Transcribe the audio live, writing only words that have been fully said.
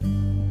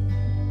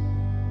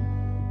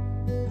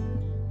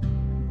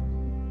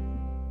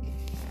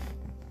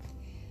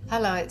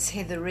Hello, it's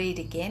Heather Reed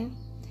again.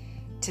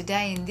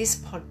 Today in this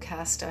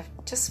podcast, I've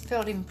just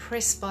felt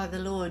impressed by the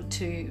Lord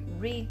to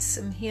read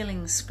some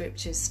healing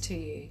scriptures to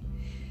you.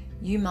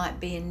 You might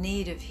be in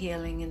need of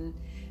healing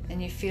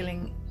and you're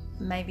feeling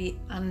maybe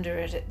under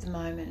it at the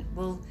moment.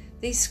 Well,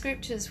 these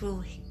scriptures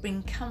will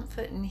bring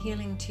comfort and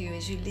healing to you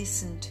as you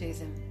listen to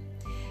them.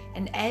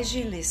 And as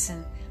you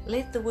listen,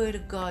 let the Word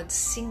of God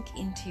sink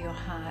into your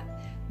heart.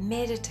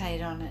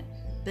 Meditate on it,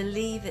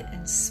 believe it,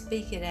 and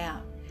speak it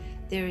out.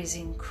 There is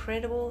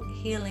incredible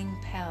healing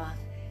power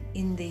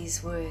in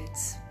these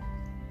words.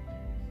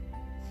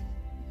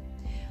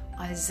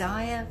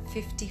 Isaiah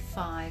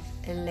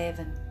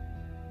 55:11.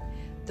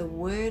 The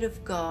word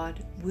of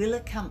God will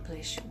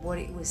accomplish what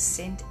it was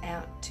sent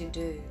out to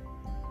do.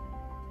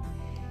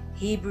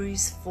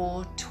 Hebrews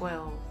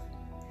 4:12.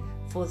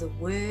 For the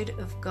word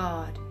of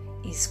God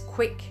is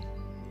quick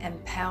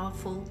and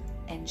powerful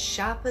and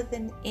sharper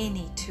than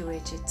any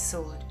two-edged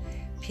sword,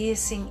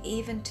 piercing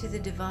even to the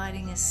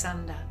dividing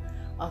asunder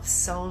of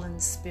soul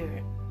and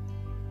spirit.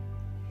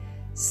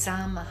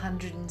 Psalm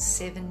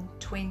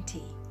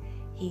 107:20.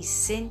 He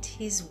sent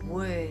his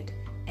word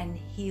and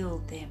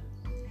healed them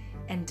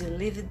and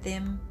delivered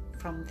them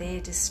from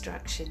their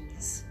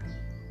destructions.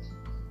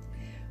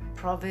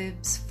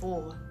 Proverbs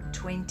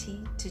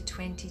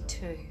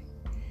 4:20-22.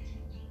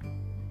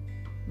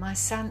 My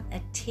son,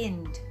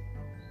 attend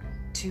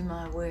to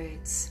my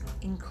words.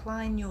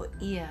 Incline your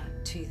ear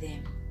to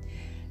them.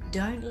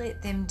 Don't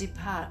let them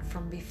depart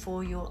from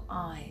before your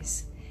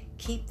eyes.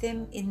 Keep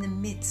them in the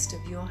midst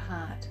of your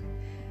heart.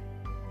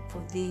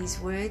 For these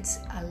words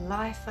are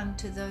life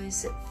unto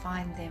those that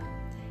find them,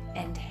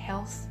 and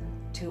health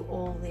to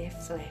all their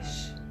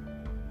flesh.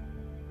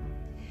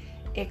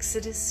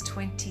 Exodus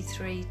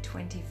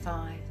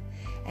 23:25.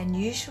 And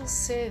you shall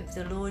serve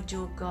the Lord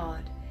your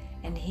God,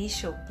 and he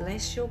shall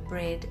bless your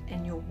bread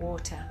and your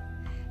water,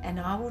 and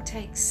I will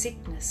take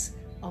sickness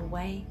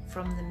away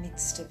from the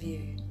midst of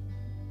you.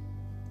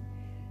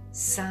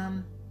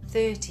 Psalm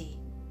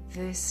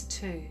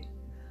 30:2.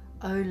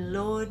 O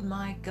Lord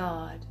my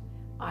God,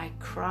 I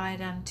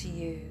cried unto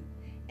you,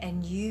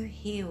 and you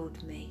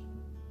healed me.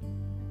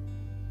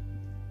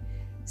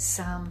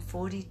 Psalm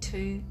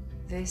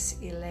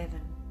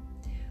 42:11.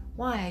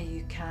 Why are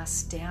you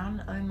cast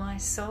down, O my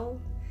soul?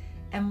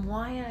 And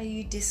why are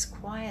you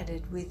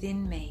disquieted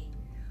within me?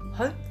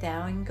 Hope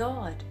thou in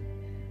God,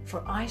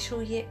 for I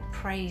shall yet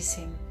praise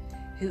him,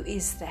 who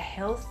is the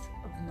health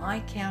of my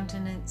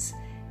countenance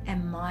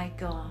and my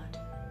God.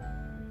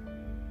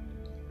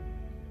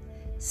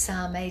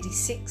 Psalm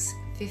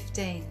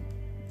 86:15.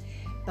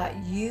 But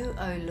you,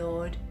 O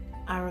Lord,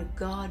 are a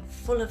God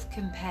full of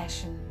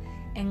compassion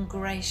and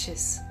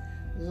gracious,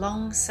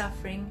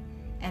 long-suffering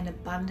and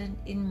abundant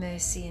in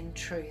mercy and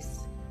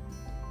truth.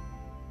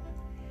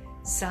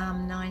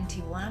 Psalm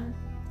 91,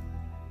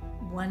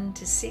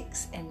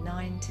 1-6 and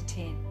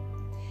 9-10.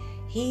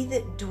 He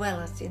that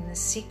dwelleth in the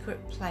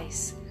secret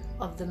place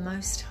of the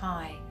Most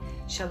High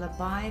shall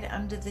abide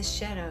under the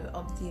shadow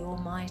of the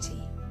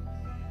Almighty.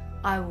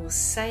 I will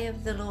say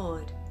of the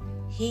Lord,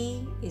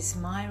 he is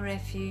my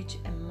refuge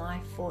and my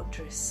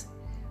fortress.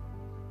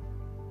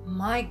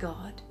 My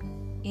God,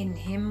 in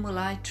him will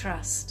I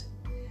trust.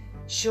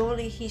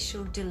 Surely he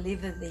shall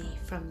deliver thee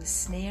from the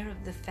snare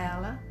of the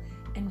fowler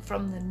and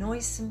from the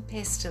noisome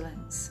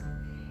pestilence.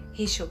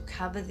 He shall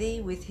cover thee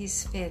with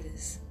his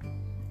feathers,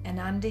 and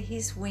under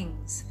his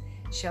wings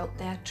shalt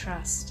thou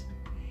trust.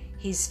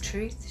 His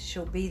truth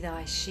shall be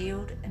thy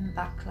shield and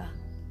buckler.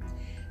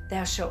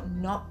 Thou shalt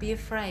not be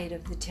afraid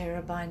of the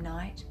terror by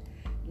night,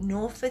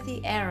 nor for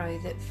the arrow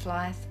that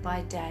flieth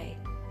by day,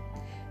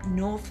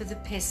 nor for the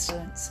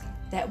pestilence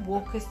that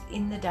walketh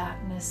in the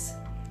darkness,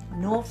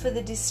 nor for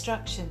the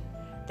destruction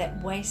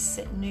that wastes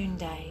at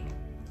noonday.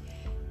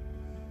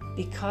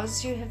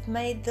 Because you have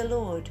made the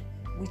Lord,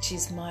 which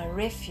is my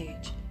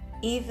refuge,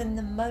 even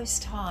the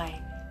Most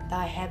High,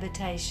 thy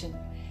habitation,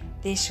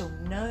 there shall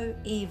no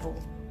evil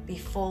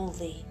befall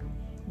thee,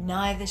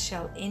 neither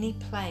shall any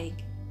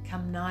plague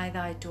come nigh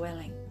thy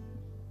dwelling.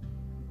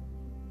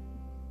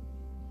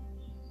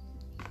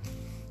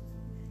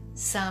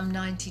 Psalm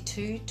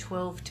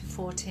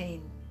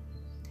 92:12-14.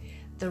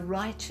 The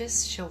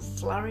righteous shall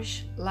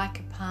flourish like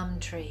a palm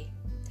tree,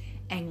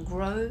 and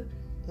grow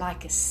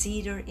like a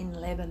cedar in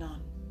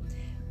Lebanon.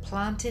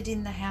 Planted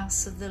in the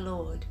house of the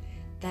Lord,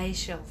 they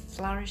shall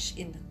flourish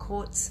in the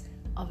courts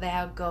of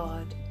our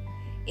God.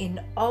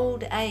 In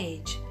old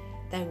age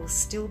they will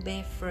still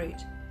bear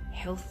fruit,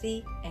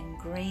 healthy and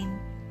green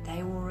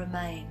they will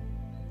remain.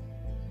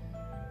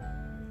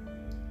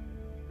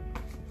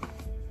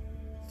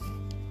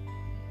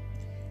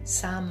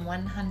 Psalm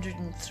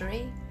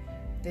 103,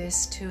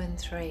 verse 2 and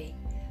 3.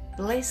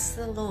 Bless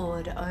the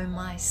Lord, O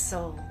my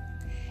soul,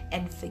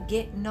 and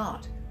forget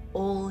not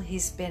all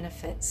his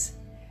benefits,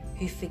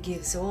 who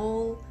forgives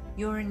all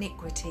your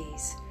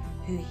iniquities,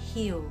 who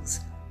heals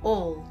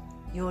all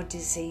your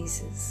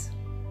diseases,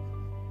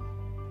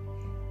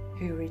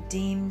 who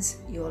redeems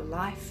your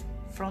life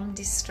from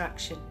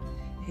destruction,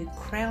 who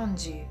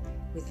crowns you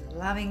with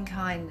loving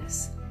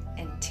kindness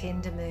and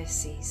tender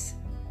mercies.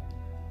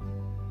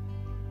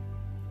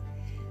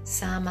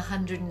 Psalm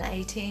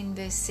 118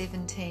 verse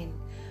 17,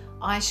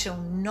 I shall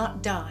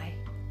not die,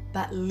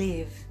 but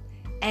live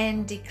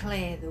and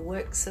declare the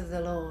works of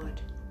the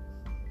Lord.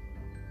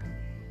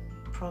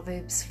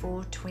 Proverbs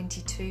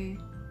 4:20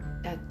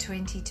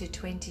 to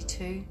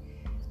 22,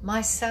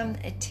 my son,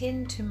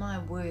 attend to my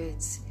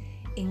words,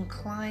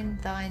 incline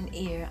thine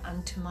ear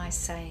unto my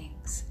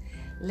sayings.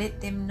 Let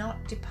them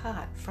not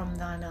depart from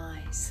thine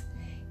eyes.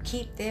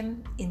 Keep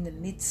them in the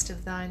midst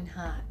of thine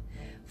heart,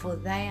 for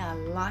they are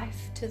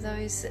life to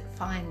those that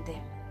find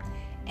them,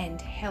 and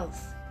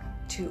health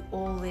to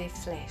all their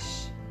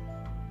flesh.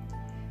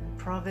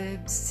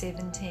 Proverbs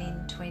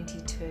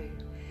 17:22,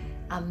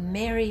 a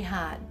merry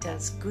heart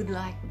does good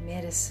like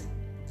medicine,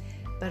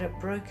 but a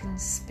broken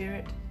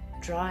spirit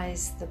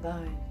dries the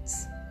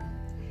bones.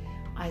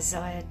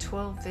 Isaiah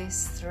 12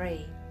 verse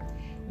 3,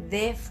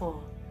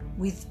 therefore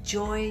with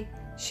joy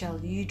shall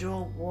you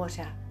draw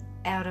water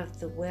out of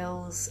the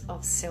wells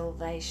of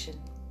salvation.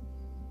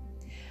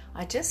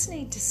 I just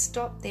need to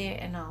stop there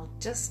and I'll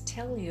just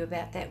tell you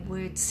about that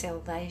word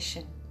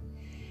salvation.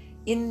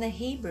 In the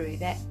Hebrew,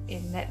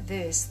 in that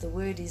verse, the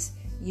word is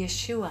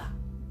Yeshua.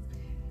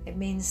 It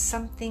means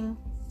something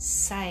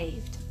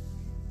saved,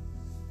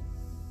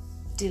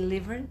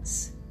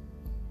 deliverance,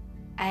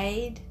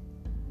 aid,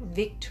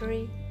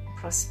 victory,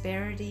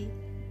 prosperity,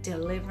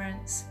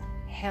 deliverance,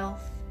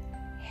 health,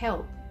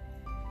 help.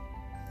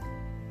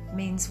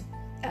 Means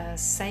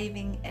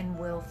saving and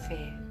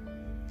welfare.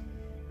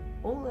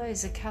 All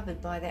those are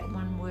covered by that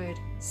one word,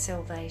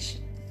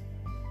 salvation.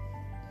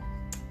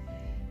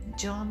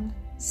 John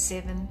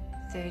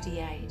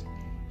 7:38,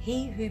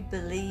 he who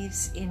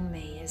believes in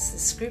me, as the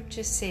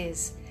scripture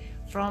says,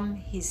 from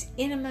his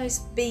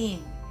innermost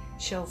being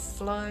shall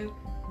flow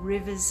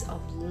rivers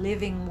of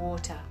living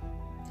water.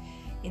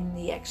 In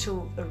the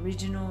actual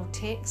original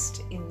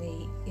text, in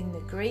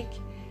the Greek,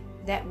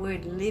 that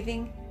word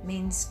living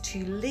means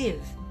to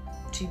live,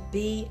 to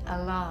be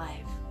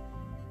alive.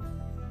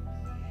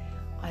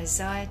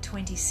 Isaiah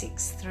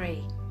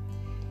 26:3,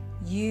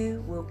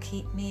 you will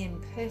keep me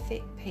in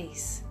perfect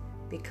peace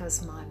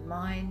because my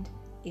mind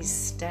is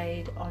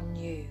stayed on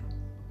you.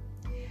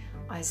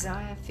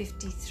 Isaiah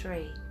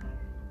 53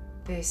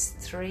 verse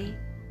 3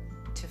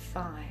 to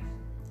 5,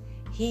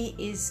 he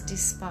is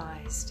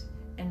despised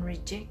and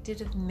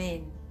rejected of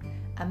men,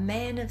 a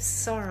man of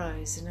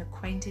sorrows and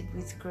acquainted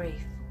with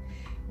grief.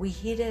 We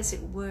hid as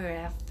it were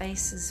our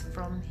faces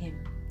from him.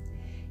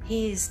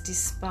 He is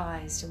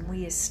despised and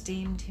we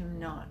esteemed him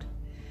not.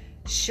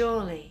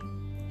 Surely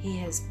he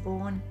has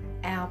borne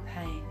our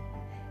pain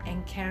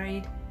and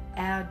carried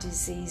our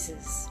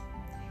diseases.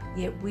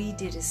 Yet we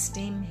did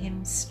esteem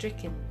him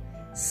stricken,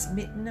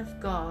 smitten of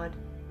God,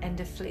 and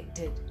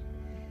afflicted.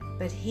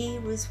 But he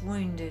was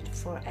wounded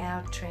for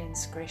our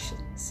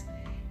transgressions.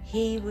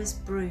 He was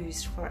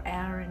bruised for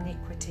our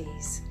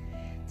iniquities.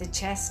 The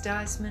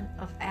chastisement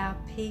of our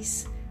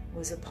peace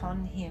was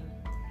upon him,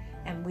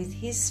 and with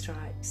his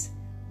stripes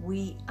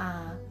we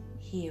are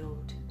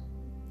healed.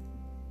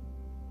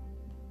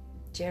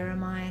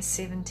 Jeremiah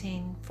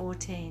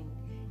 17:14,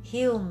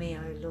 heal me,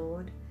 O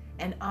Lord,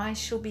 and I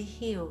shall be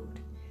healed.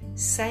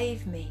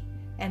 Save me,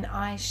 and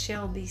I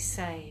shall be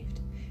saved,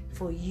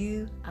 for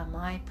you are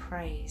my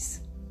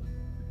praise.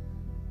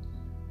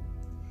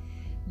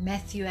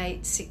 Matthew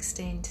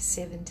 8:16 to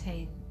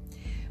 17,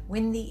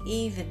 when the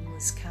even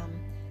was come,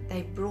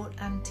 they brought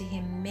unto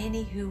him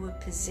many who were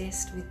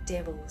possessed with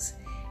devils,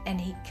 and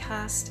he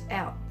cast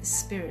out the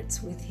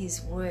spirits with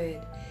his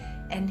word,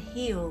 and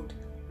healed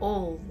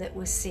all that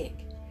were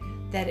sick,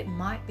 that it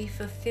might be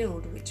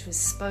fulfilled which was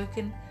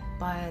spoken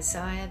by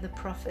Isaiah the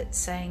prophet,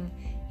 saying,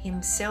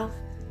 himself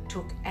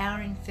took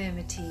our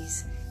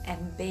infirmities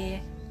and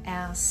bare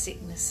our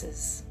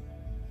sicknesses.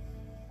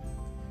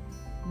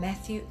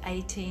 Matthew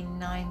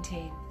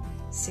 18:19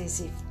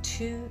 says, if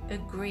two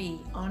agree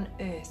on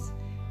earth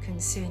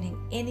concerning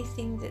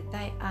anything that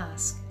they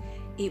ask,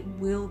 it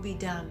will be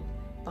done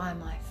by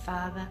my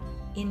Father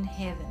in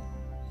heaven.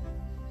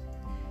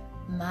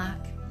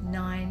 Mark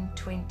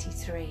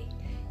 9:23,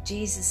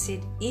 Jesus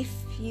said, if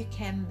you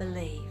can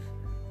believe,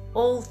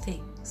 all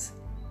things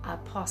are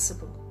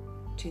possible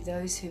to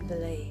those who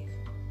believe.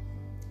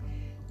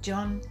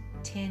 John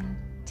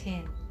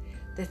 10:10,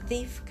 the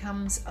thief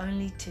comes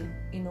only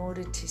in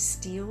order to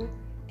steal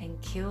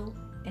and kill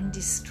and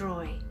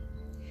destroy.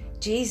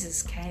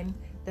 Jesus came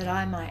that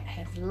I might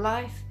have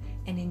life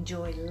and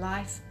enjoy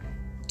life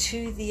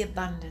to the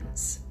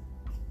abundance.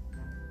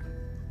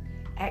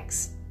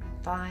 Acts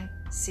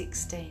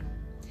 5:16,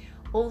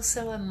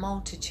 also a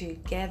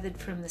multitude gathered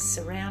from the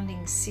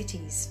surrounding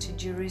cities to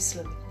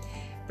Jerusalem,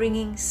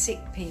 bringing sick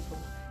people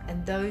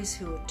and those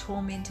who were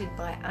tormented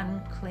by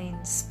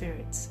unclean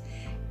spirits,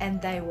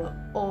 and they were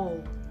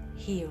all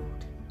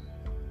healed.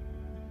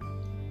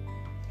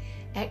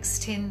 Acts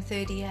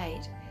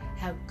 10:38,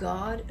 how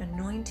God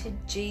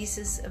anointed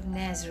Jesus of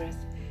Nazareth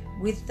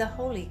with the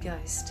Holy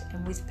Ghost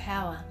and with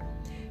power,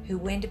 who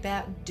went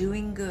about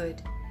doing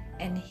good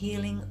and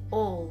healing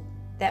all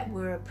that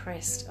were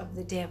oppressed of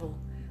the devil,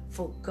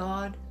 for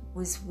God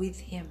was with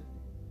him.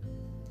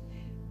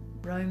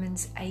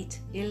 Romans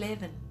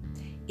 8:11.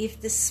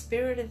 If the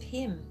spirit of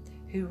him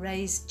who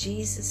raised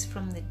Jesus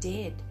from the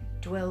dead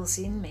dwells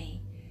in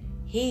me,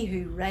 he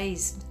who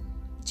raised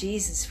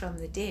Jesus from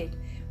the dead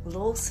will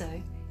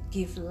also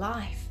give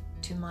life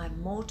to my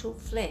mortal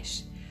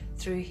flesh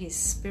through his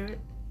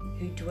Spirit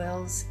who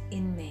dwells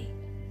in me.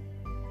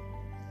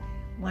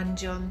 1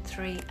 John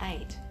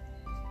 3:8.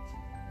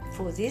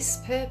 For this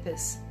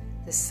purpose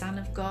the Son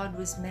of God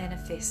was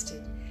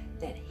manifested,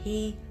 that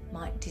he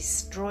might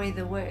destroy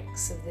the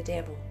works of the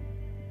devil.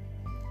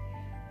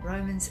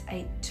 Romans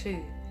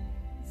 8:2.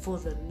 For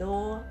the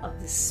law of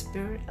the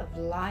Spirit of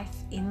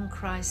life in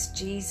Christ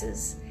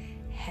Jesus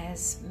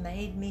has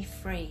made me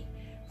free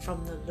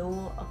from the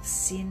law of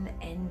sin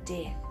and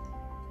death.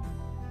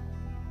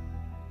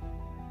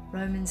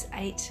 Romans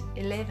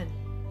 8:11.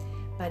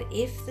 But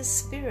if the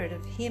Spirit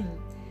of him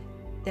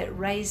that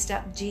raised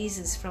up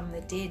Jesus from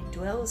the dead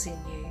dwells in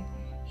you,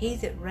 he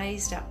that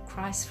raised up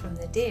Christ from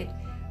the dead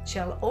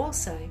shall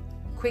also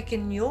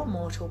quicken your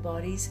mortal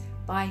bodies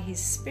by his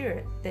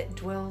Spirit that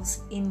dwells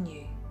in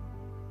you.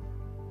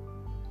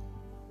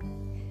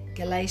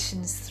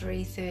 Galatians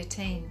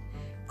 3:13.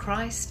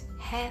 Christ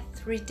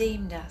hath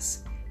redeemed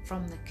us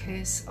from the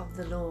curse of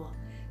the law,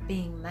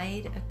 being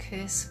made a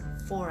curse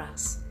for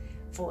us.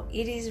 For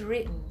it is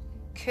written,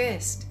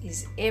 cursed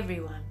is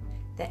everyone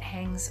that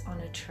hangs on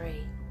a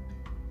tree.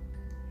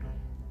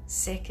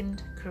 2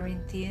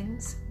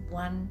 Corinthians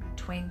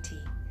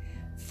 1:20.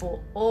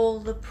 For all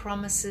the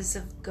promises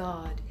of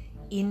God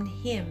in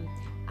him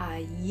are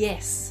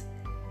yes,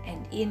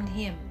 and in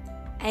him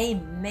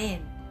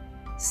amen,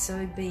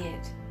 so be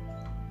it.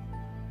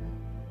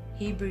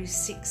 Hebrews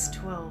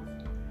 6:12.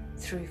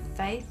 Through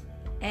faith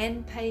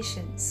and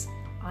patience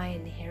I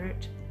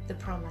inherit the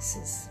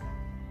promises.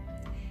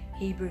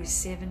 Hebrews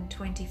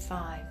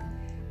 7:25.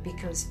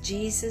 Because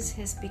Jesus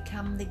has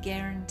become the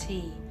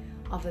guarantee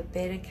of a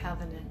better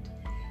covenant,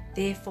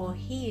 therefore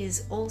he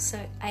is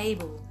also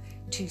able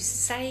to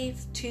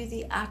save to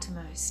the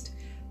uttermost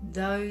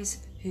those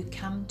who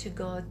come to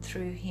God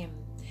through him,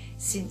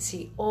 since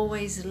he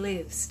always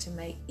lives to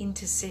make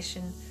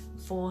intercession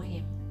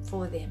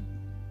for them.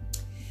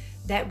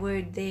 That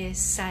word there,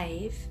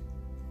 save,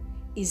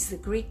 is the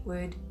Greek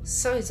word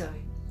sozo,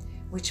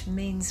 which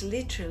means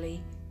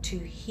literally to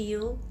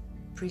heal,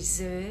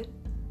 preserve,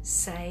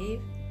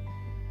 save,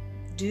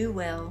 do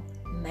well,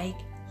 make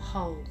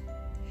whole.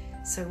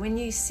 So when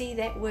you see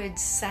that word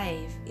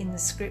save in the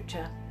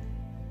scripture,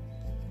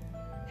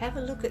 have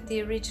a look at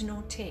the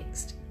original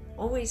text.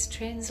 Always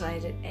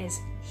translate it as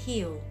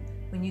heal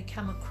when you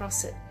come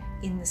across it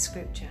in the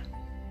scripture.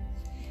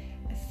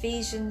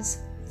 Ephesians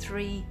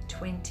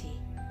 3:20.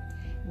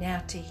 Now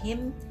to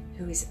him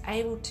who is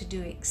able to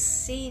do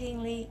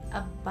exceedingly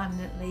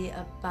abundantly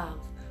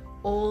above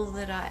all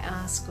that I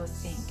ask or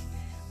think,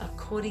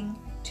 according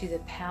to the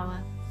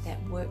power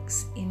that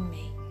works in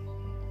me.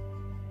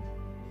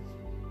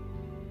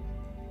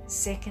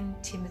 2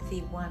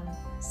 Timothy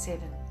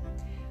 1:7.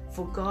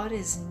 For God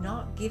has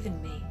not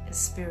given me a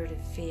spirit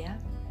of fear,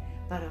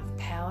 but of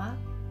power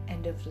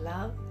and of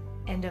love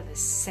and of a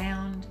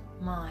sound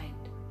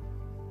mind.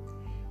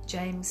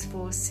 James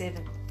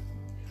 4:7.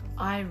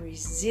 I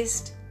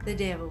resist the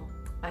devil,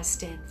 I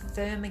stand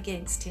firm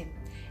against him,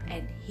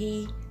 and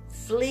he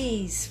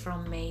flees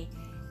from me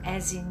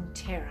as in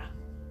terror.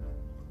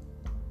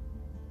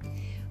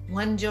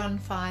 1 John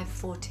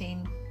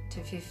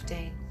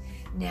 5:14-15.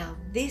 Now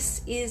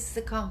this is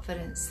the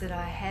confidence that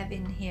I have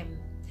in him,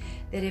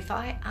 that if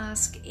I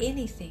ask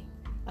anything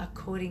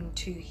according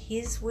to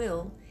his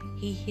will,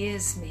 he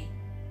hears me.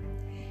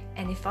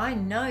 And if I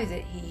know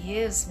that he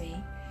hears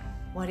me,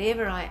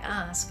 whatever I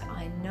ask,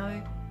 I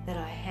know that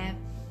I have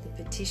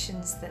the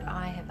petitions that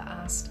I have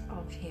asked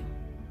of him.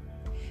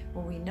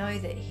 Well, we know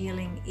that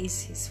healing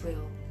is his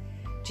will.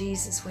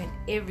 Jesus went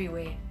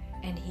everywhere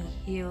and he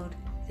healed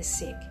the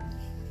sick.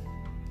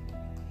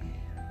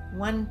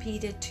 1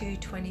 Peter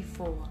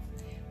 2:24.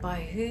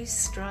 By whose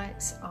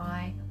stripes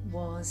I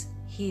was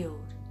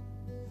healed.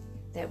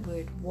 That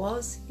word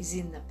was is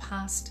in the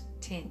past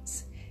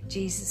tense.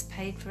 Jesus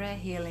paid for our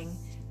healing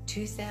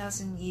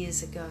 2,000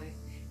 years ago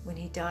when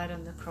he died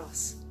on the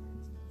cross.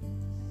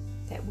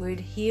 That word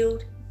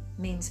healed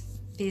means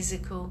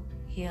physical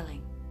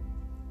healing.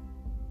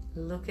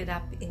 Look it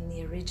up in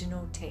the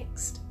original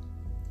text.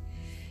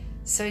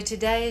 So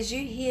today, as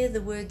you hear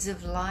the words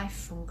of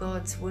life from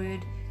God's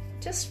word,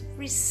 just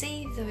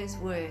receive those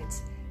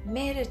words,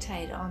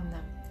 meditate on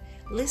them,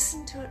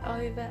 listen to it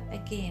over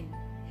again,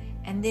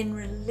 and then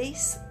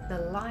release the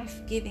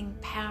life-giving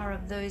power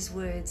of those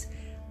words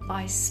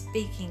by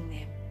speaking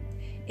them.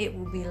 It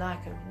will be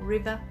like a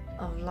river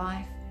of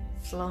life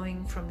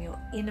flowing from your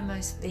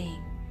innermost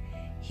being.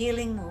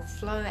 Healing will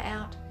flow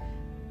out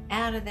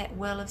of that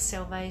well of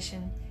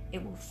salvation.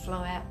 It will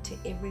flow out to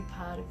every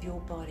part of your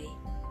body.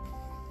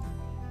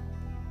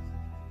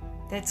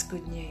 That's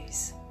good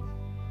news.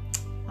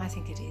 I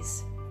think it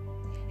is.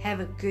 Have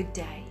a good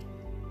day.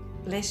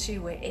 Bless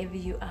you wherever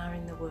you are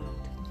in the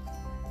world.